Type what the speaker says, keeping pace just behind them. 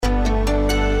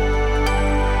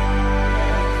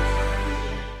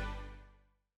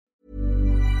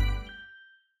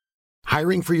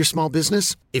Hiring for your small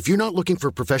business? If you're not looking for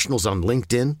professionals on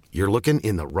LinkedIn, you're looking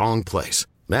in the wrong place.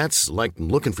 That's like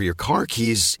looking for your car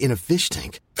keys in a fish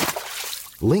tank.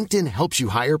 LinkedIn helps you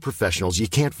hire professionals you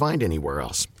can't find anywhere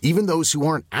else, even those who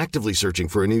aren't actively searching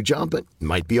for a new job but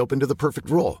might be open to the perfect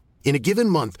role. In a given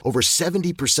month, over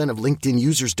 70% of LinkedIn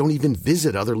users don't even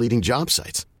visit other leading job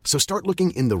sites. So start looking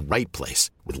in the right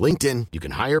place. With LinkedIn, you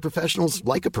can hire professionals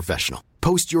like a professional.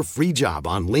 Post your free job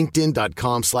on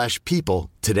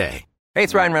linkedin.com/people today. Hey,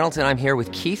 it's Ryan Reynolds, and I'm here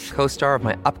with Keith, co-star of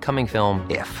my upcoming film,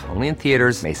 If, only in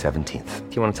theaters May 17th.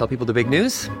 Do you want to tell people the big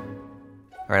news?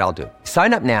 All right, I'll do it.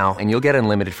 Sign up now and you'll get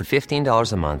unlimited for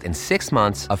 $15 a month and 6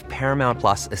 months of Paramount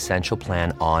Plus Essential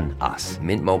Plan on us.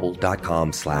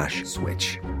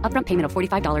 MintMobile.com/switch. Upfront payment of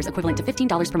 $45 equivalent to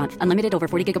 $15 per month. Unlimited over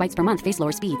 40 gigabytes per month. Face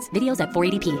lower speeds. Videos at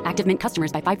 480p. Active Mint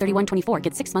customers by 531.24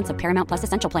 get 6 months of Paramount Plus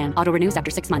Essential Plan. Auto renews after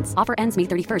 6 months. Offer ends May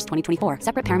 31st, 2024.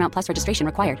 Separate Paramount Plus registration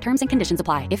required. Terms and conditions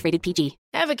apply if rated PG.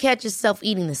 Ever catch yourself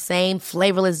eating the same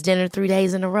flavorless dinner 3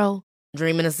 days in a row?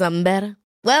 Dreaming of something better?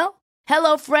 Well,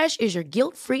 HelloFresh is your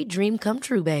guilt-free dream come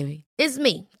true, baby. It's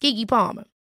me, Keke Palmer.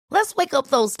 Let's wake up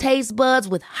those taste buds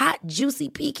with hot, juicy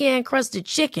pecan-crusted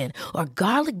chicken or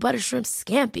garlic butter shrimp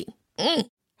scampi.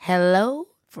 Hello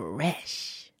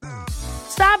Fresh.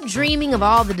 Stop dreaming of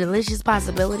all the delicious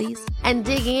possibilities and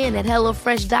dig in at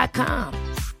HelloFresh.com.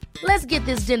 Let's get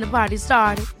this dinner party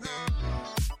started.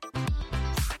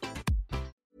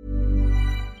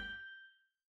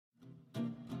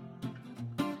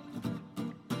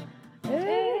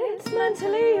 It's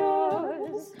mentally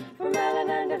yours from Ellen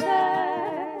and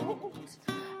Yvette.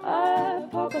 A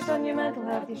podcast on your mental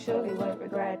health you surely won't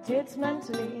regret. It's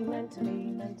mentally yours.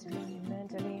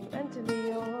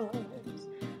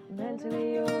 Mentally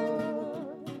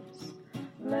yours.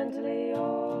 Mentally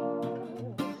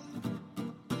yours.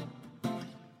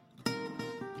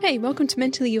 Hey, welcome to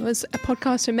Mentally Yours, a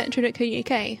podcast from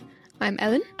Metro.co.uk. I'm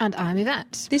Ellen. And I'm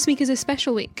Yvette. This week is a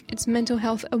special week. It's Mental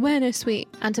Health Awareness Week.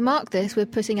 And to mark this, we're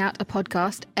putting out a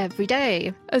podcast every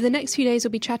day. Over the next few days,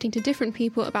 we'll be chatting to different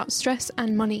people about stress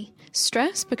and money.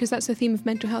 Stress, because that's the theme of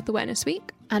Mental Health Awareness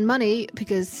Week. And money,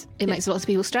 because it makes lots of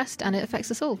people stressed and it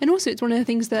affects us all. And also, it's one of the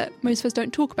things that most of us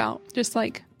don't talk about, just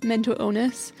like mental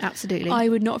illness. Absolutely. I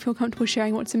would not feel comfortable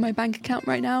sharing what's in my bank account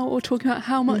right now or talking about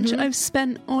how much I've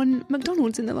spent on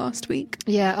McDonald's in the last week.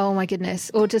 Yeah, oh my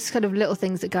goodness. Or just kind of little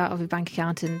things that go out of your bank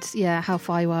account and, how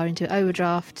far you are into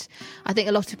overdraft. I think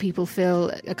a lot of people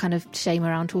feel a kind of shame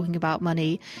around talking about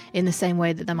money in the same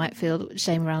way that they might feel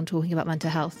shame around talking about mental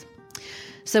health.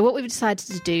 So what we've decided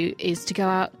to do is to go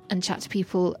out and chat to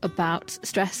people about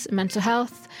stress and mental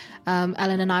health.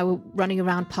 Ellen and I were running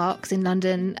around parks in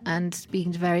London and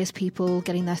speaking to various people,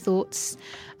 getting their thoughts.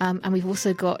 And we've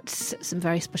also got some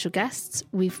very special guests.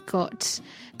 We've got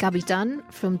Gabby Dunn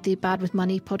from the Bad With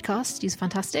Money podcast. She's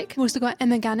fantastic. We've also got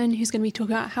Emma Gannon, who's going to be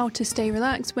talking about how to stay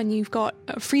relaxed when you've got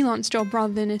a freelance job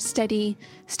rather than a steady,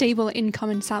 stable income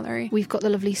and salary. We've got the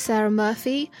lovely Sarah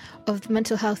Murphy of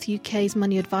Mental Health UK's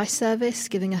Money Advice Service,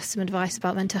 giving us some advice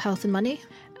about mental health and money.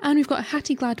 And we've got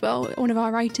Hattie Gladwell, one of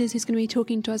our writers, who's going to be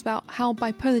talking to us about how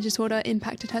bipolar disorder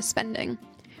impacted her spending.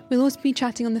 We'll also be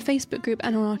chatting on the Facebook group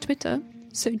and on our Twitter,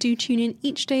 so do tune in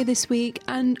each day this week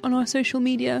and on our social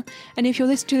media. And if you're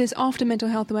listening to this after Mental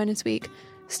Health Awareness Week,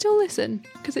 still listen,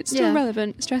 because it's still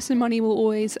relevant. Stress and money will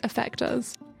always affect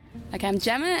us. Okay, I'm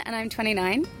Gemma and I'm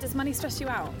 29. Does money stress you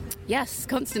out? Yes,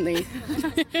 constantly.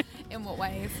 In what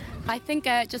ways? I think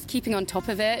just keeping on top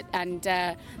of it and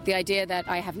the idea that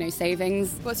I have no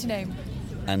savings. What's your name?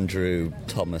 Andrew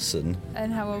Thomason.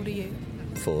 And how old are you?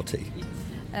 40.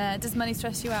 Does money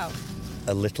stress you out?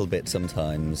 A little bit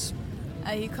sometimes.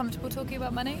 Are you comfortable talking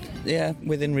about money? Yeah,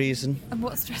 within reason. And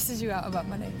what stresses you out about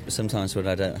money? Sometimes when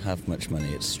I don't have much money,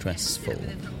 it's stressful.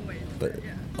 But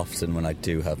often when I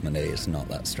do have money, it's not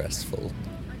that stressful.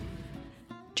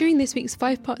 During this week's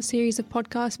 5-part series of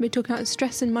podcasts, we're talking about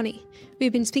stress and money.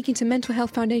 We've been speaking to Mental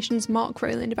Health Foundation's Mark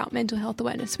Rowland about Mental Health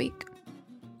Awareness Week.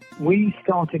 We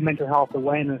started Mental Health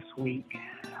Awareness Week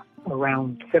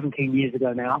around 17 years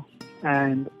ago now,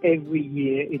 and every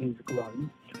year it has grown.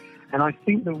 And I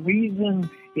think the reason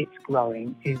it's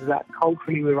growing is that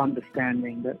culturally we're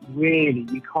understanding that really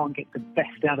you can't get the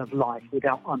best out of life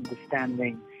without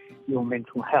understanding your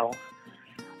mental health.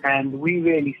 And we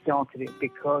really started it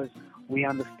because we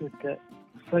understood that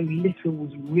so little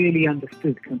was really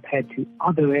understood compared to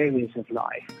other areas of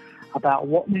life about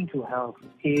what mental health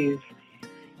is,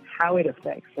 how it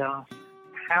affects us,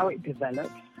 how it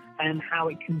develops, and how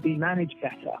it can be managed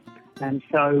better. And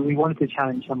so we wanted to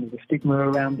challenge some of the stigma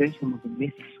around this, some of the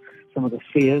myths, some of the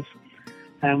fears,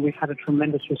 and we've had a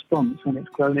tremendous response, and it's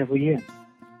grown every year.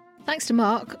 Thanks to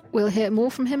Mark. We'll hear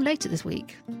more from him later this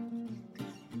week.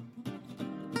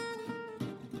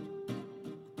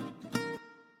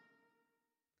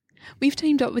 We've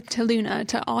teamed up with Taluna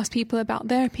to ask people about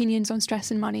their opinions on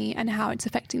stress and money and how it's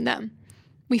affecting them.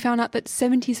 We found out that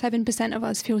 77% of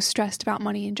us feel stressed about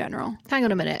money in general. Hang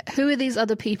on a minute. Who are these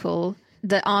other people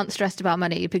that aren't stressed about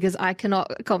money? Because I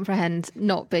cannot comprehend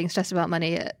not being stressed about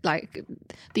money at like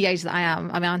the age that I am.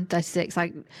 I mean, I'm 36.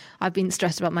 I've been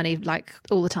stressed about money like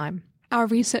all the time. Our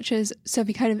researchers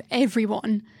survey kind of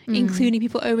everyone, including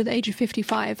people over the age of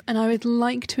 55. And I would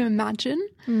like to imagine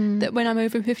that when I'm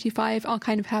over 55, I'll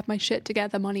kind of have my shit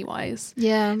together money-wise.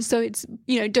 Yeah. So it's,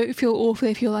 don't feel awful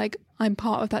if you're like, I'm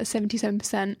part of that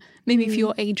 77%. Maybe for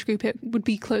your age group, it would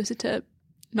be closer to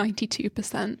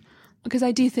 92%. Because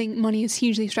I do think money is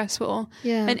hugely stressful.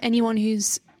 Yeah. And anyone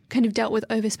who's kind of dealt with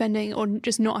overspending or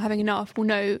just not having enough will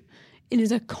know it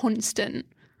is a constant,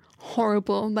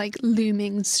 horrible, like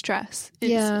looming stress.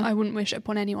 I wouldn't wish it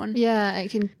upon anyone. Yeah, it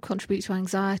can contribute to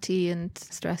anxiety and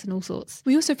stress and all sorts.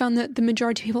 We also found that the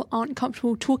majority of people aren't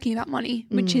comfortable talking about money,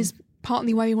 which is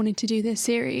partly why we wanted to do this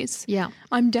series. Yeah.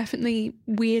 I'm definitely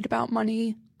weird about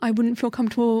money. I wouldn't feel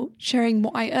comfortable sharing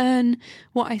what I earn,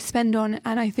 what I spend on,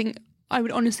 and I think I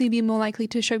would honestly be more likely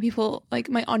to show people like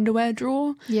my underwear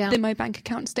drawer than my bank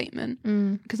account statement,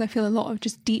 because I feel a lot of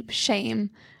just deep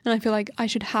shame, and I feel like I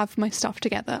should have my stuff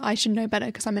together. I should know better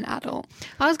because I'm an adult.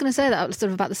 I was going to say that sort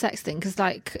of about the sex thing, because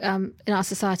like in our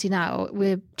society now,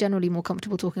 we're generally more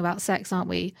comfortable talking about sex, aren't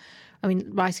we? I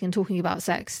mean, writing and talking about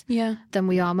sex than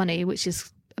we are money, which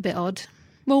is a bit odd.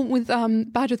 Well, with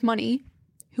Bad With Money,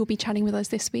 who'll be chatting with us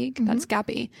this week, that's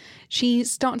Gabby, she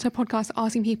starts her podcast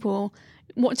asking people,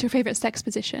 what's your favourite sex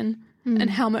position and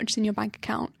how much is in your bank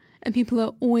account? And people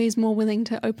are always more willing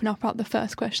to open up about the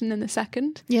first question than the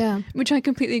second. Yeah. Which I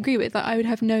completely agree with. Like, I would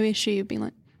have no issue being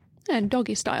like,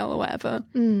 doggy style or whatever.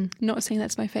 Not saying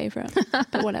that's my favourite,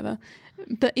 but whatever.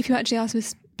 But if you actually ask for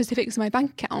specifics of my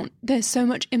bank account, there's so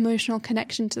much emotional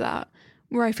connection to that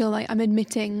where I feel like I'm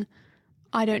admitting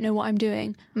I don't know what I'm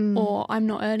doing or I'm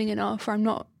not earning enough or I'm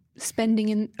not spending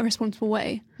in a responsible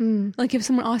way. Like if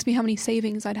someone asked me how many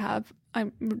savings I'd have, I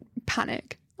would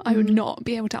panic. I would not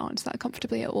be able to answer that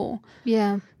comfortably at all.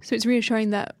 Yeah. So it's reassuring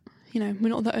that, we're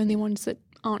not the only ones that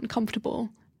aren't comfortable.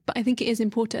 But I think it is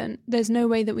important. There's no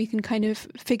way that we can kind of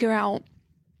figure out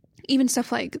even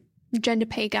stuff like gender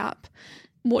pay gap,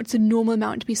 what's a normal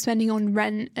amount to be spending on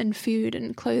rent and food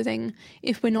and clothing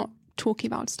if we're not talking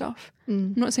about stuff.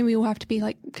 I'm not saying we all have to be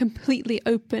like completely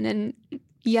open and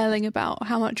yelling about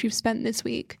how much we've spent this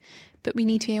week, but we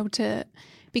need to be able to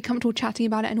be comfortable chatting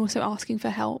about it and also asking for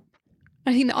help.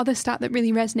 I think the other stat that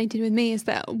really resonated with me is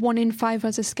that 1 in 5 of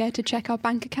us are scared to check our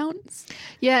bank accounts.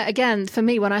 Yeah, again, for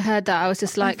me, when I heard that, I was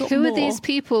just like, who are these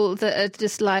people that are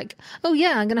just like, oh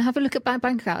yeah, I'm going to have a look at my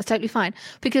bank account. It's totally fine.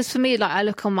 Because for me, like I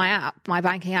look on my app, my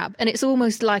banking app, and it's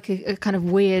almost like a kind of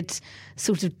weird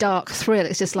sort of dark thrill.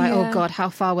 It's just like, oh God, how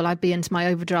far will I be into my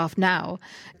overdraft now?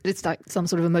 It's like some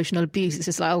sort of emotional abuse. It's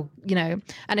just like,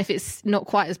 and if it's not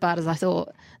quite as bad as I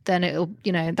thought, then it'll,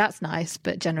 that's nice,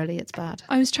 but generally it's bad.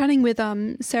 I was chatting with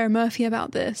Sarah Murphy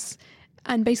about this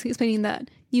and basically explaining that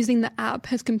using the app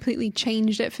has completely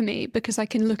changed it for me because I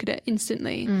can look at it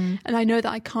instantly. And I know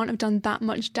that I can't have done that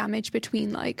much damage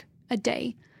between like a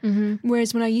day.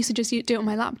 Whereas when I used to just do it on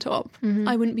my laptop,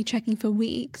 I wouldn't be checking for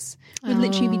weeks. I would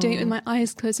literally be doing it with my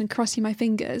eyes closed and crossing my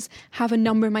fingers, have a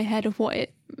number in my head of what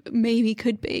it maybe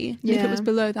could be. And if it was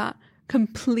below that,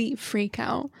 complete freak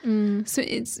out. So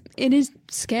it is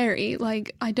scary.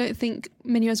 Like, I don't think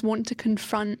many of us want to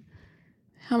confront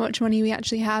how much money we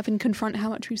actually have and confront how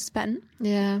much we've spent.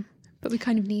 Yeah. But we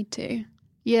kind of need to.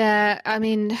 Yeah, I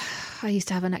mean, I used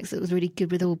to have an ex that was really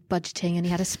good with all budgeting and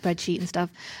he had a spreadsheet and stuff.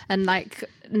 And like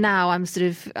now I'm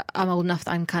old enough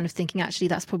that I'm kind of thinking actually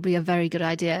that's probably a very good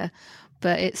idea.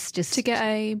 But it's just to get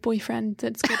a boyfriend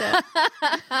that's good at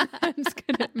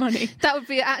money. That would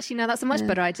be that's a much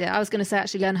better idea. I was going to say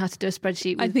actually learn how to do a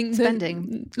spreadsheet with I think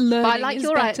spending. Learning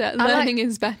is better. Learning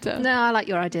is better. No, I like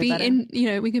your idea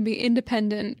better. We can be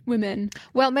independent women.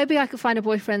 Well, maybe I could find a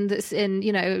boyfriend that's in,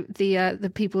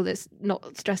 the people that's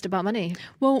not stressed about money.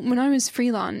 Well, when I was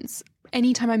freelance,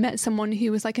 anytime I met someone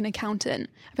who was like an accountant,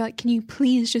 I'd be like, can you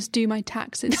please just do my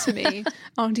taxes for me?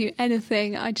 I'll do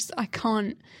anything. I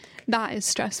can't. That is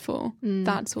stressful.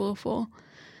 That's awful.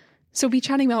 So we'll be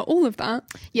chatting about all of that.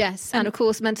 Yes, and of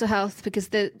course mental health, because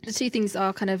the two things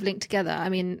are kind of linked together. I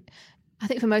mean, I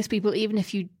think for most people, even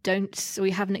if you don't or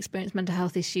you haven't experienced mental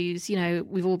health issues,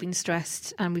 we've all been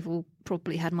stressed and we've all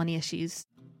probably had money issues.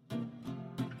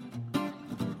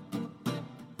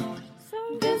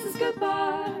 So this is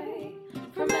goodbye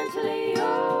from Mentally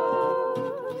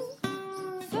Yours.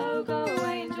 So go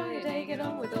away, enjoy your day, get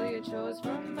on with all your chores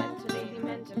from mentally yours.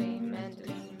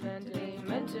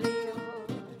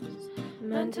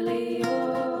 Mentally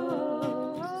yours.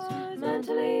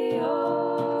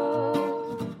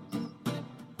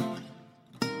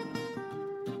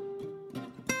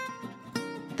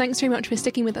 thanks very much for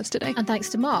sticking with us today. And thanks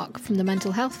to Mark from the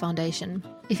Mental Health Foundation.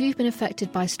 If you've been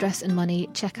affected by stress and money,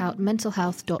 check out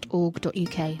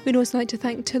mentalhealth.org.uk. We'd also like to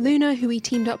thank Taluna, who we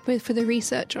teamed up with for the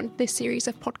research on this series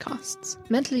of podcasts.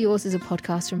 Mentally Yours is a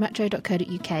podcast from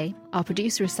metro.co.uk. Our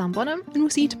producer is Sam Bonham. And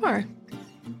we'll see you tomorrow.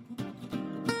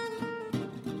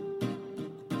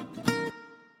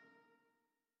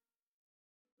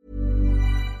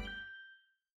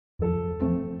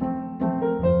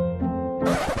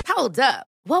 Hold up.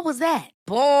 What was that?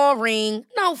 Boring.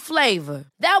 No flavor.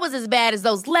 That was as bad as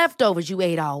those leftovers you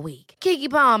ate all week.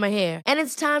 Keke Palmer here, and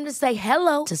it's time to say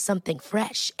hello to something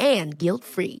fresh and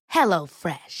guilt-free. Hello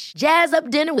Fresh. Jazz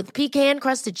up dinner with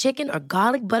pecan-crusted chicken or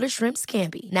garlic butter shrimp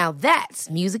scampi. Now that's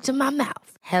music to my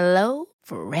mouth. Hello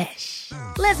Fresh.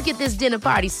 Let's get this dinner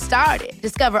party started.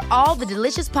 Discover all the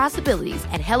delicious possibilities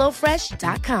at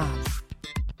hellofresh.com.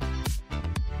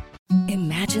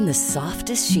 Imagine the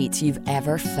softest sheets you've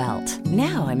ever felt.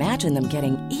 Now imagine them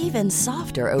getting even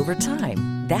softer over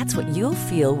time. That's what you'll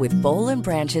feel with Boll &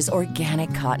 Branch's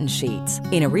organic cotton sheets.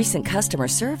 In a recent customer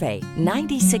survey,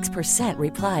 96%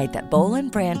 replied that Boll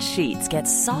 & Branch sheets get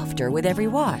softer with every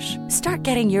wash. Start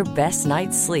getting your best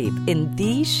night's sleep in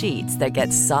these sheets that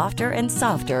get softer and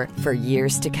softer for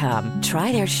years to come.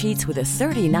 Try their sheets with a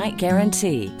 30-night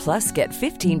guarantee. Plus, get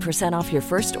 15% off your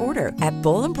first order at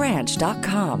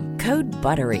bollandbranch.com. Code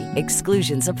BUTTERY.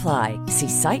 Exclusions apply. See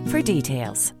site for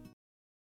details.